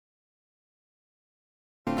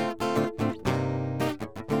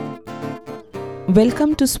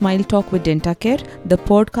Welcome to Smile Talk with DentaCare, the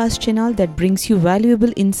podcast channel that brings you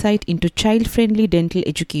valuable insight into child-friendly dental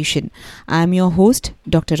education. I am your host,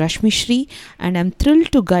 Dr. Rashmi Shree, and I'm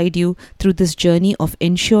thrilled to guide you through this journey of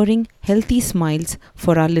ensuring healthy smiles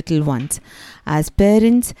for our little ones. As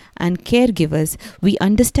parents and caregivers, we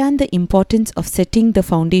understand the importance of setting the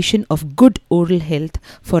foundation of good oral health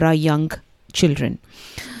for our young children.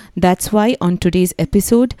 That's why on today's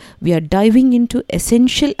episode, we are diving into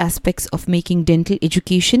essential aspects of making dental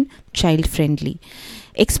education child-friendly.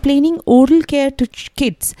 Explaining oral care to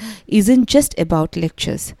kids isn't just about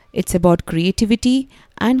lectures, it's about creativity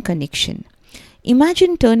and connection.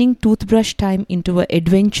 Imagine turning toothbrush time into an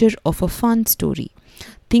adventure of a fun story.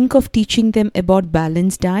 Think of teaching them about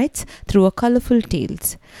balanced diets through a colorful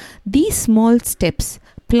tales. These small steps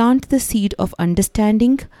plant the seed of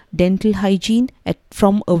understanding dental hygiene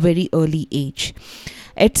from a very early age.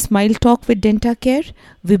 At Smile Talk with DentaCare,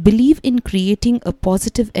 we believe in creating a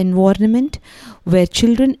positive environment where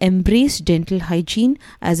children embrace dental hygiene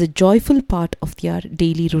as a joyful part of their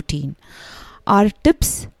daily routine. Our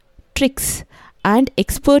tips, tricks, and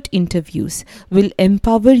expert interviews will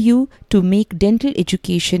empower you to make dental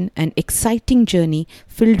education an exciting journey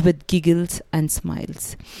filled with giggles and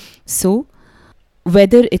smiles. So,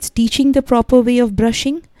 whether it's teaching the proper way of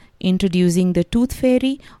brushing, introducing the tooth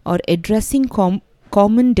fairy, or addressing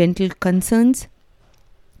common dental concerns,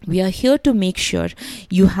 we are here to make sure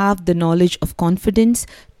you have the knowledge of confidence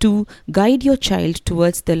to guide your child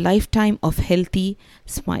towards the lifetime of healthy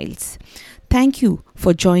smiles. Thank you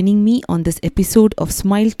for joining me on this episode of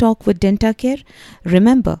Smile Talk with DentaCare.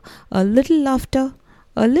 Remember, a little laughter,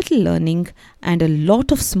 a little learning, and a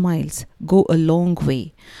lot of smiles go a long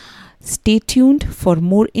way. Stay tuned for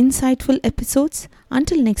more insightful episodes.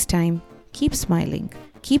 Until next time, keep smiling,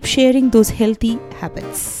 keep sharing those healthy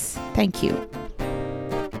habits. Thank you.